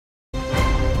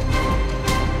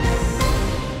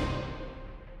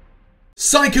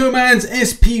MCOC's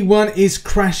SP1 is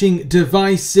crashing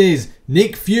devices,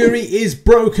 Nick Fury is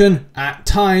broken at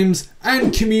times,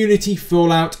 and community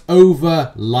fallout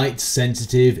over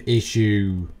light-sensitive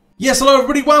issue. Yes, hello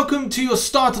everybody, welcome to your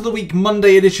start of the week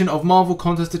Monday edition of Marvel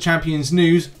Contest of Champions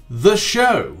News, the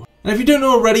show. And if you don't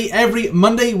know already, every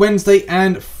Monday, Wednesday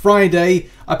and Friday,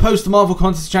 I post the Marvel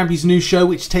Contest of Champions News show,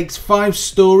 which takes 5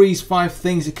 stories, 5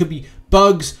 things. It could be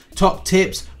bugs, top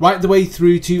tips, right the way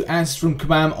through to answers from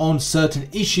Kabam on certain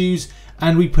issues,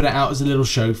 and we put it out as a little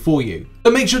show for you.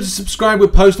 So make sure to subscribe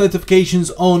with post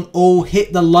notifications on all,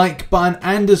 hit the like button,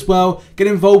 and as well get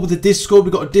involved with the Discord.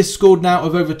 We've got a Discord now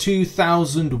of over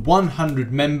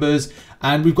 2,100 members,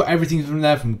 and we've got everything from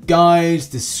there, from guides,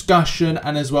 discussion,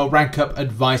 and as well rank up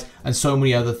advice and so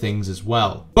many other things as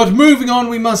well. But moving on,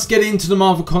 we must get into the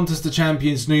Marvel Contest of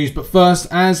Champions news. But first,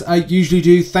 as I usually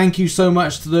do, thank you so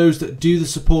much to those that do the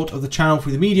support of the channel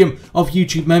through the medium of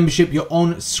YouTube membership. You're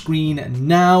on screen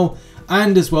now.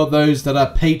 And as well those that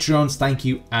are Patreons, thank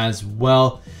you as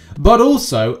well. But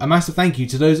also a massive thank you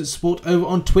to those that support over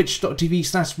on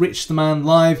twitch.tv/RichTheMan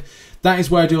live. That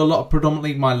is where I do a lot of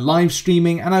predominantly my live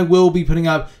streaming, and I will be putting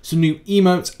up some new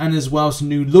emotes and as well some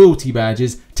new loyalty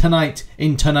badges tonight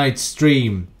in tonight's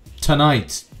stream.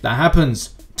 Tonight. That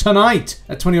happens tonight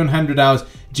at 2100 hours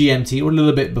GMT, or a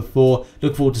little bit before.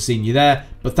 Look forward to seeing you there.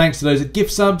 But thanks to those that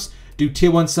gift subs, do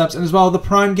tier 1 subs, and as well the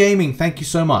Prime Gaming. Thank you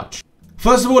so much.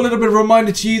 First of all, a little bit of a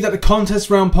reminder to you that the Contest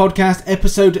Round podcast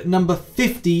episode number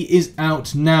 50 is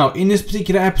out now. In this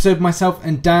particular episode, myself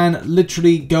and Dan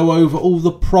literally go over all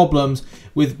the problems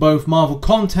with both Marvel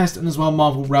Contest and as well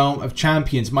Marvel Realm of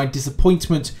Champions. My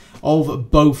disappointment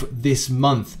of both this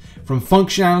month. From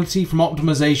functionality, from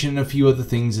optimization, and a few other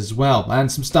things as well.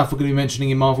 And some stuff we're going to be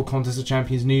mentioning in Marvel Contest of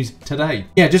Champions news today.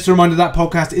 Yeah, just a reminder that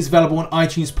podcast is available on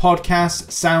iTunes Podcasts,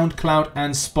 SoundCloud,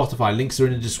 and Spotify. Links are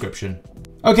in the description.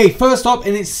 Okay, first up,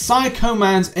 and it's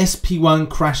MCOC's SP1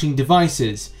 crashing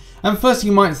devices. And first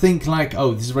you might think like,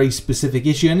 oh, this is a very specific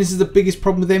issue, and this is the biggest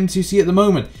problem with M2C at the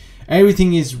moment.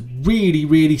 Everything is really,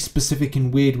 really specific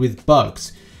and weird with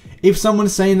bugs. If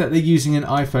someone's saying that they're using an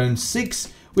iPhone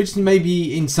 6, which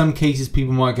maybe in some cases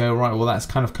people might go, right, well that's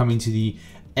kind of coming to the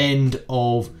end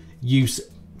of use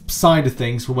side of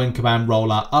things for when Kabam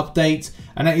roll out updates,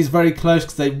 and that is very close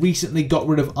because they recently got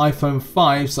rid of iPhone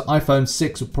 5, so iPhone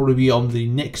 6 will probably be on the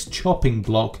next chopping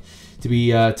block to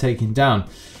be taken down.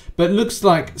 But it looks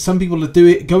like some people are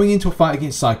going into a fight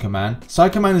against MCOC.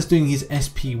 MCOC is doing his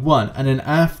SP1, and then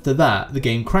after that the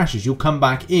game crashes. You'll come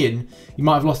back in, you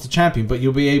might have lost the champion, but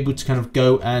you'll be able to kind of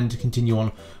go and continue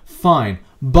on fine.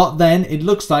 But then it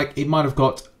looks like it might have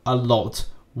got a lot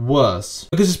worse,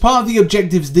 because as part of the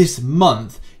objectives this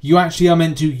month, you actually are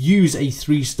meant to use a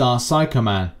 3-star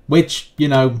MCOC, which, you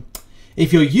know,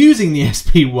 if you're using the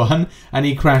SP1 and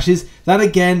he crashes, that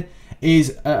again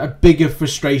is a bigger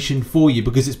frustration for you,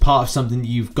 because it's part of something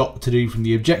you've got to do from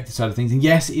the objective side of things. And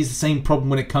yes, it is the same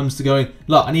problem when it comes to going,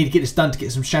 look, I need to get this done to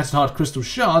get some Shattered Heart Crystal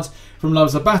Shards from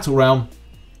Loves of Battle Realm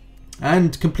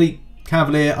and complete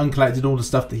Cavalier, Uncollected, all the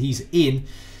stuff that he's in.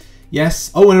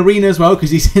 Yes, oh, and Arena as well, because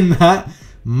he's in that.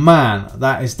 Man,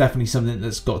 that is definitely something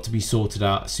that's got to be sorted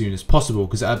out as soon as possible,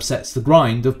 because it upsets the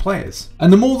grind of players.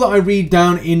 And the more that I read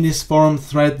down in this forum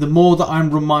thread, the more that I'm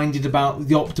reminded about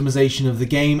the optimization of the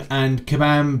game and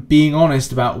Kabam being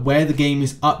honest about where the game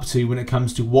is up to when it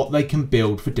comes to what they can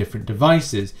build for different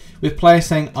devices. With players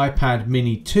saying iPad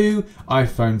Mini 2,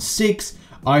 iPhone 6,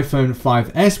 iPhone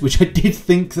 5S, which I did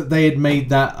think that they had made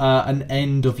that an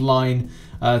end-of-line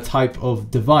type of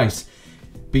device.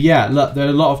 But yeah, look, there are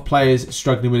a lot of players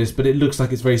struggling with this, but it looks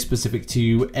like it's very specific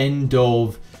to end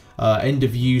of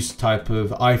use type of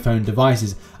iPhone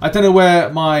devices. I don't know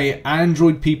where my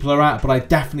Android people are at, but I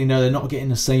definitely know they're not getting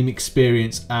the same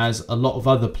experience as a lot of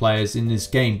other players in this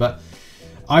game. But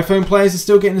iPhone players are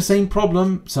still getting the same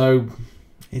problem, so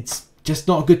it's just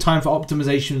not a good time for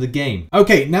optimization of the game.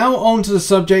 Okay, now on to the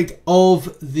subject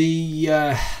of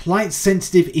the light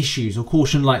sensitive issues, or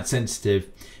caution light sensitive.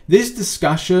 This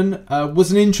discussion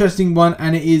was an interesting one,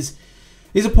 and it is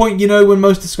a point, you know, when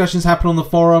most discussions happen on the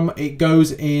forum, it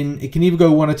can either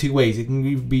go one or two ways. It can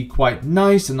either be quite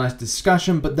nice, a nice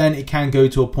discussion, but then it can go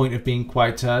to a point of being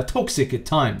quite toxic at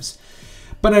times.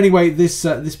 But anyway, this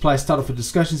player started off a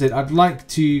discussion, said, I'd like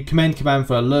to commend Kabam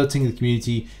for alerting the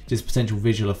community to this potential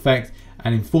visual effect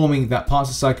and informing that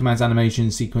parts of MCOC's animation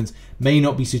sequence may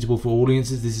not be suitable for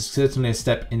audiences. This is certainly a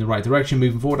step in the right direction.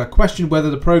 Moving forward, I question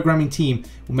whether the programming team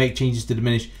will make changes to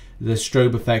diminish the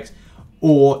strobe effect,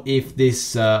 or if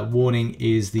this warning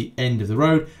is the end of the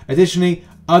road. Additionally,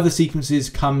 Other sequences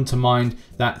come to mind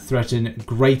that threaten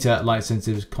greater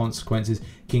light-sensitive consequences.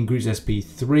 King Groot's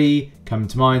SP3 come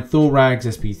to mind, Thor Rags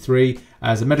SP3,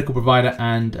 as a medical provider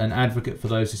and an advocate for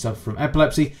those who suffer from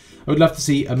epilepsy, I would love to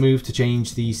see a move to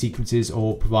change the sequences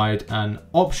or provide an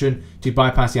option to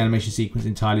bypass the animation sequence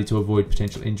entirely to avoid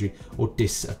potential injury or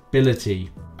disability.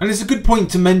 And it's a good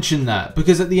point to mention that,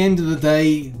 because at the end of the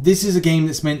day, this is a game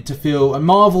that's meant to feel, and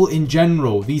Marvel in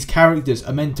general, these characters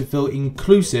are meant to feel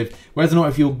inclusive, whether or not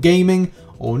if you're gaming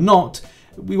or not.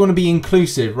 We want to be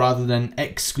inclusive rather than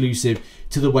exclusive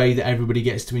to the way that everybody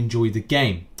gets to enjoy the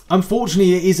game.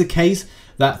 Unfortunately, it is a case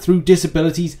that through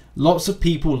disabilities, lots of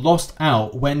people lost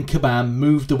out when Kabam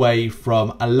moved away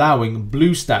from allowing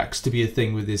BlueStacks to be a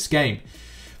thing with this game.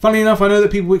 Funnily enough, I know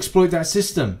that people exploit that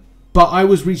system, but I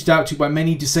was reached out to by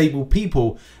many disabled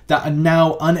people that are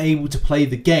now unable to play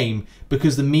the game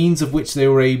because the means of which they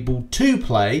were able to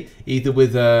play, either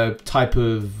with a type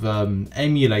of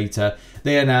emulator,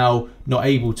 they are now not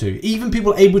able to. Even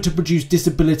people able to produce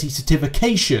disability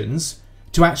certifications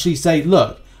to actually say,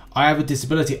 look, I have a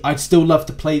disability, I'd still love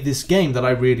to play this game that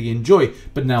I really enjoy,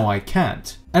 but now I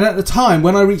can't. And at the time,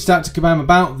 when I reached out to Kabam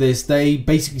about this, they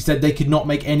basically said they could not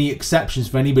make any exceptions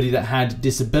for anybody that had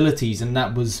disabilities, and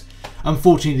that was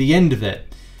unfortunately the end of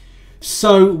it.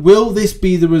 So will this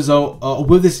be the result, or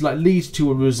will this lead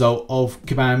to a result of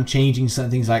Kabam changing some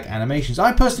things like animations?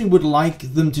 I personally would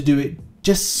like them to do it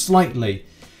just slightly.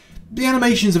 The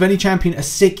animations of any champion are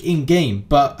sick in game,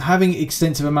 but having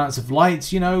extensive amounts of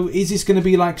lights, you know, is this going to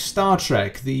be like Star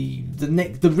Trek, the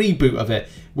reboot of it,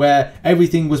 where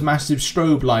everything was massive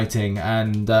strobe lighting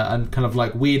and kind of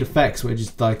like weird effects, which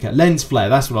is like a lens flare.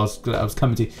 That's what I was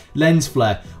coming to, lens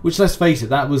flare. Which, let's face it,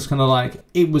 that was kind of like,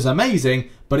 it was amazing,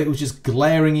 but it was just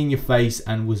glaring in your face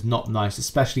and was not nice,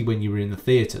 especially when you were in the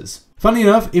theaters. Funnily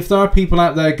enough, if there are people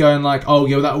out there going like, oh,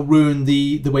 yo, that will ruin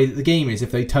the way that the game is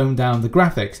if they tone down the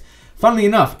graphics. Funnily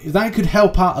enough, that could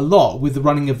help out a lot with the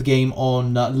running of the game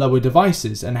on lower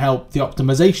devices and help the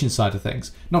optimization side of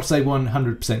things. Not to say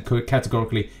 100%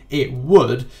 categorically it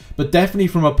would, but definitely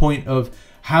from a point of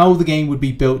how the game would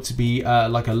be built to be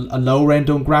like a lower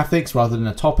end on graphics rather than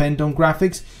a top end on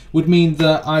graphics would mean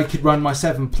that I could run my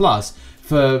 7 Plus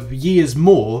for years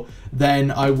more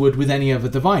than I would with any other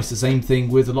device. The same thing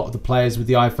with a lot of the players with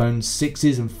the iPhone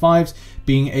 6s and 5s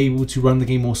being able to run the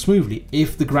game more smoothly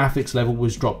if the graphics level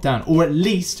was dropped down, or at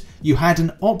least you had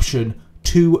an option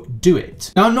to do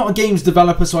it. Now, I'm not a games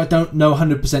developer, so I don't know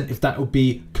 100% if that would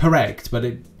be correct, but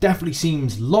it definitely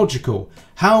seems logical.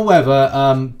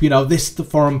 However, you know, the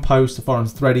forum post, the forum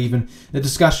thread even, the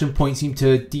discussion points seem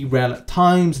to derail at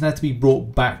times and had to be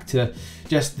brought back to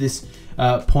just this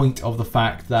point of the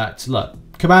fact that, look,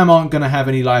 Kabam aren't going to have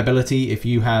any liability if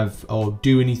you have or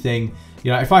do anything.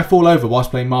 You know, if I fall over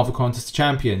whilst playing Marvel Contest of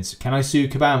Champions, can I sue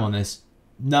Kabam on this?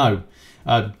 No.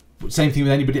 Same thing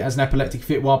with anybody that has an epileptic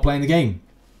fit while playing the game.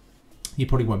 You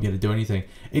probably won't be able to do anything.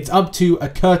 It's up to a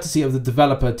courtesy of the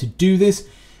developer to do this.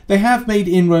 They have made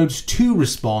inroads to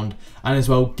respond and as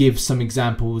well give some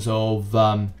examples of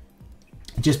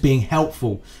just being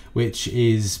helpful, which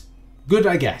is good,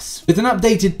 I guess. With an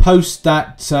updated post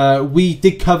that we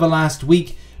did cover last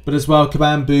week, but as well,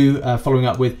 Kabam following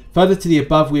up with, further to the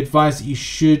above, we advise that you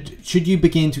should you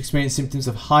begin to experience symptoms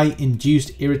of high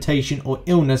induced irritation or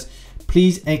illness,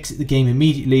 please exit the game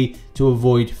immediately to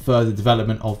avoid further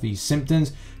development of these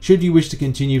symptoms. Should you wish to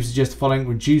continue, we suggest the following: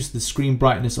 reduce the screen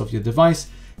brightness of your device,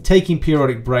 taking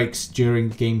periodic breaks during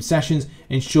game sessions,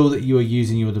 ensure that you are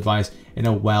using your device in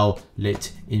a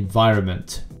well-lit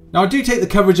environment. Now, I do take the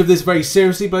coverage of this very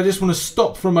seriously, but I just want to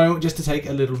stop for a moment just to take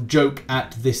a little joke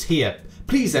at this here.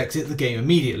 Please exit the game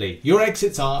immediately. Your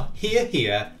exits are here,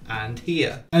 here, and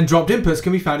here. And dropped inputs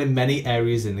can be found in many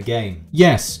areas in the game.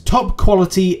 Yes, top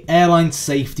quality airline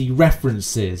safety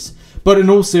references. But in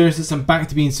all seriousness, and back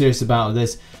to being serious about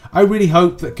this, I really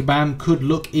hope that Kabam could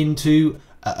look into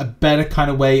a better kind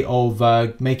of way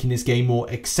of making this game more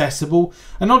accessible.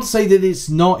 And not to say that it's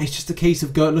not, it's just a case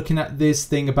of looking at this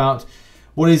thing about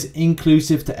what is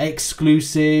inclusive to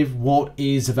exclusive, what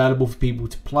is available for people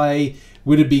to play.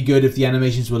 Would it be good if the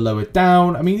animations were lowered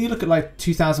down? I mean, you look at like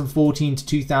 2014 to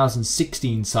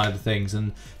 2016 side of things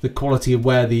and the quality of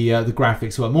where the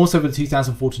graphics were, more so for the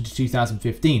 2014 to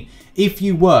 2015. If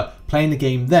you were playing the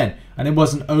game then and it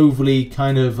wasn't overly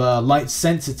kind of light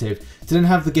sensitive, to then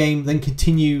have the game then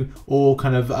continue or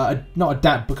kind of not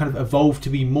adapt but kind of evolve to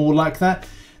be more like that,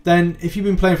 then if you've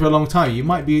been playing for a long time, you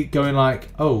might be going like,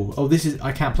 oh, this is,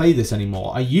 I can't play this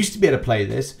anymore. I used to be able to play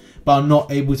this, but I'm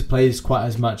not able to play this quite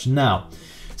as much now.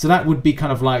 So that would be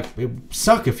kind of like, it would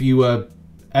suck if you were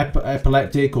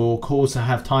epileptic or caused to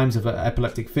have times of an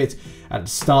epileptic fit at the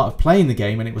start of playing the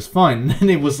game, and it was fine, and then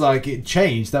it was like it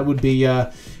changed. That would be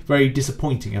very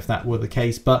disappointing if that were the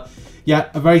case. But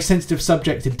yeah, a very sensitive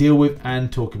subject to deal with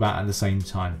and talk about at the same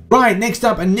time. Right, next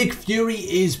up, and Nick Fury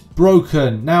is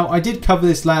broken. Now, I did cover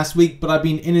this last week, but I've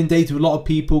been inundated with a lot of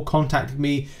people contacting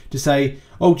me to say,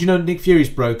 oh, do you know Nick Fury's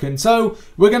broken? So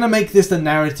we're going to make this the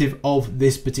narrative of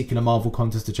this particular Marvel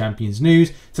Contest of Champions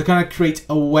news to kind of create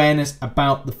awareness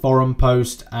about the forum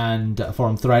post and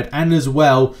forum thread, and as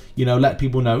well, you know, let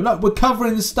people know, look, we're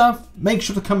covering this stuff. Make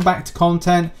sure to come back to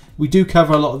content. We do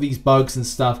cover a lot of these bugs and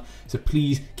stuff, so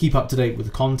please keep up to date with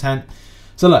the content.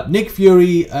 So look, Nick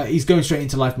Fury is going straight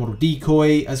into life model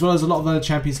Decoy, as well as a lot of other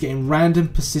champions getting random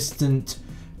persistent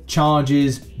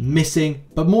charges missing,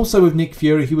 but more so with Nick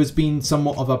Fury, who has been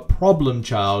somewhat of a problem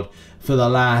child for the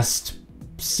last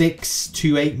 6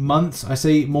 to 8 months. I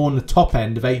say more on the top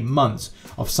end of 8 months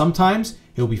of sometimes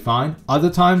he'll be fine,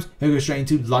 other times he'll go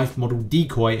straight into life model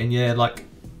Decoy, and you're like,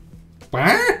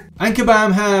 what? And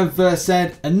Kabam have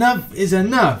said, enough is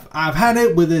enough. I've had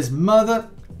it with his mother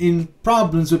in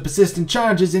problems with persistent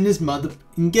charges in his mother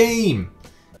in game.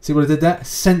 See what I did there?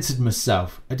 Censored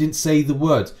myself. I didn't say the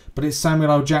words, but it's Samuel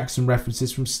L. Jackson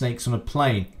references from Snakes on a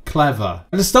Plane. Clever.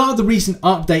 At the start of the recent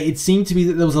update, it seemed to be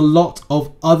that there was a lot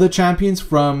of other champions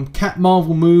from Cat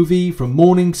Marvel movie, from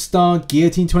Morningstar,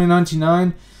 Guillotine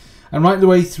 2099, and right the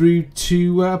way through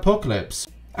to Apocalypse.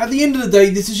 At the end of the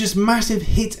day, this is just massive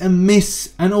hit and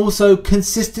miss, and also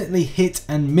consistently hit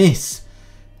and miss,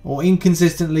 or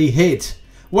inconsistently hit.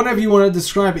 Whatever you want to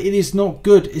describe it, it is not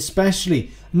good,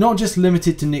 especially not just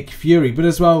limited to Nick Fury, but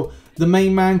as well the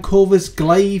main man Corvus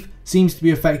Glaive seems to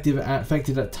be affected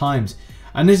at times.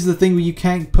 And this is the thing where you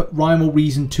can't put rhyme or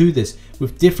reason to this,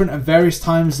 with different and various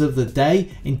times of the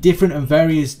day in different and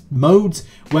various modes,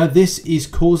 where this is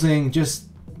causing just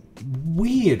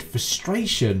weird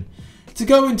frustration. To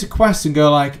go into quests and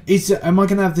go like, am I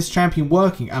going to have this champion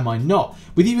working? Am I not?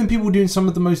 With even people doing some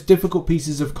of the most difficult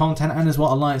pieces of content and as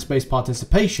well alliance-based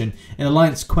participation in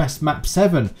Alliance Quest Map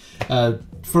 7.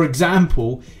 For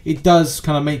example, it does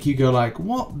kind of make you go like,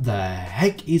 what the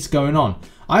heck is going on?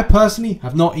 I personally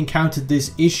have not encountered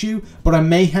this issue, but I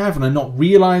may have and I've not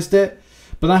realized it.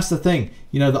 But that's the thing.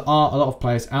 You know, there are a lot of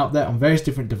players out there on various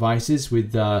different devices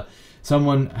with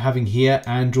someone having here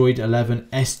Android 11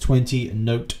 S20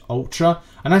 Note Ultra,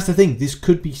 and that's the thing, this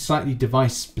could be slightly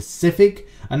device specific,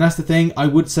 and that's the thing I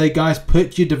would say, guys,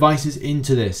 put your devices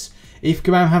into this. If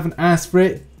Kabam haven't asked for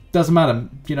it, doesn't matter,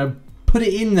 you know, put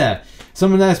it in there.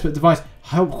 Someone else put device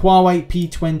Huawei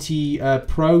P20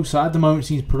 Pro, so at the moment it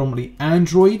seems predominantly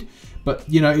Android, but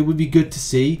you know, it would be good to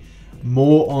see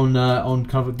more on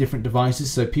kind of different devices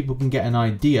so people can get an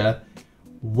idea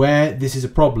where this is a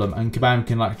problem and Kabam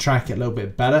can like track it a little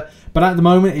bit better. But at the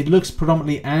moment it looks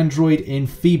predominantly Android in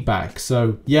feedback,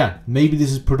 so yeah, maybe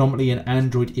this is predominantly an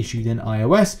Android issue than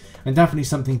iOS, and definitely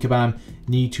something Kabam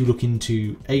need to look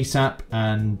into ASAP.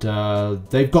 And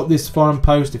they've got this forum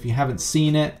post if you haven't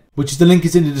seen it, which is the link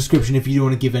is in the description if you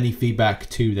want to give any feedback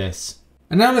to this.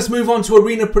 And now let's move on to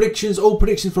arena predictions. All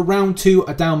predictions for round 2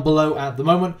 are down below at the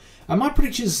moment. And my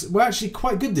predictions were actually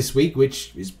quite good this week,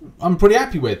 which is I'm pretty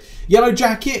happy with. Yellow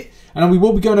Jacket, and we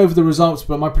will be going over the results,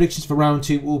 but my predictions for round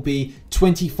 2 will be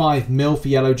 25 mil for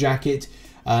Yellow Jacket.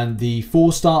 And the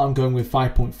 4-star, I'm going with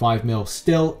 5.5 mil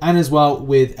still. And as well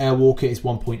with Airwalker, it's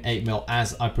 1.8 mil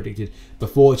as I predicted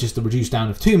before. It's just a reduced down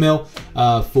of 2 mil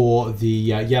for the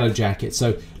Yellow Jacket.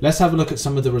 So let's have a look at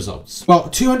some of the results. Well,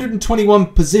 221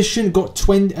 position got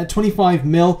 25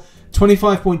 mil,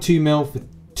 25.2 mil for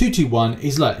 221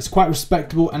 is look, it's quite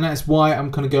respectable, and that's why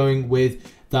I'm kind of going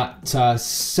with that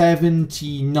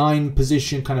 79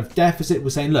 position kind of deficit.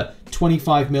 We're saying, look,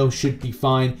 25 mil should be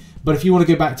fine. But if you want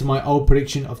to go back to my old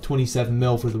prediction of 27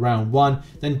 mil for the round 1,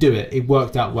 then do it. It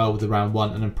worked out well with the round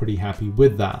 1, and I'm pretty happy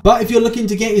with that. But if you're looking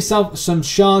to get yourself some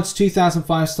shards, 2,000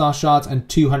 5-star shards and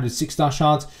 200 6-star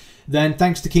shards, then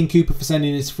thanks to King Cooper for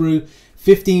sending this through.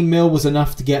 15 mil was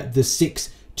enough to get the 6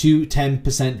 to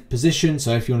 10% position.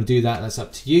 So if you want to do that, that's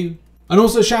up to you. And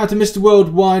also shout out to Mr.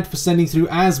 Worldwide for sending through,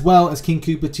 as well as King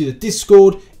Cooper, to the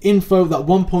Discord info that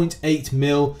 1.8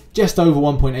 mil, just over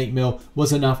 1.8 mil,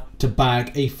 was enough to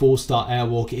bag a 4-star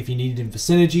Airwalker if you needed him for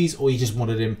synergies, or you just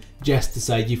wanted him just to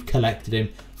say you've collected him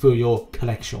for your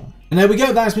collection. And there we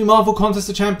go, that's me Marvel Contest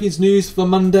of Champions news for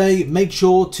Monday. Make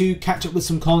sure to catch up with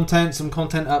some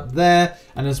content up there.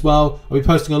 And as well, I'll be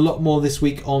posting a lot more this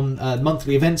week on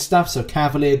monthly event stuff, so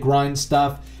Cavalier grind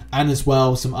stuff, and as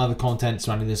well some other content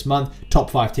surrounding this month, top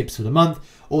 5 tips for the month,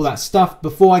 all that stuff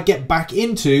before I get back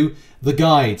into the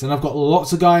guides. And I've got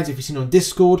lots of guides. If you've seen on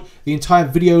Discord, the entire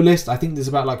video list, I think there's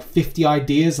about like 50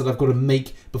 ideas that I've got to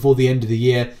make before the end of the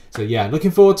year. So yeah,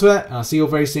 looking forward to it, and I'll see you all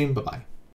very soon. Bye-bye.